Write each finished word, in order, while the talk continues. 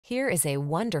Here is a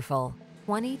wonderful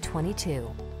 2022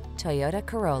 Toyota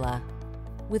Corolla.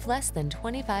 With less than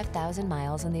 25,000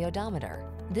 miles on the odometer,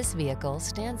 this vehicle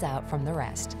stands out from the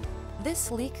rest. This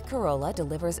sleek Corolla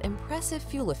delivers impressive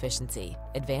fuel efficiency,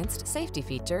 advanced safety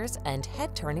features, and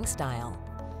head-turning style.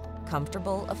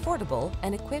 Comfortable, affordable,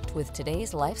 and equipped with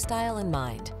today's lifestyle in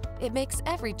mind, it makes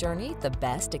every journey the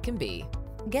best it can be.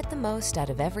 Get the most out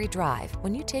of every drive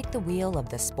when you take the wheel of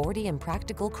the sporty and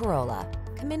practical Corolla.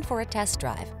 Come in for a test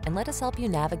drive and let us help you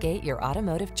navigate your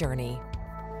automotive journey.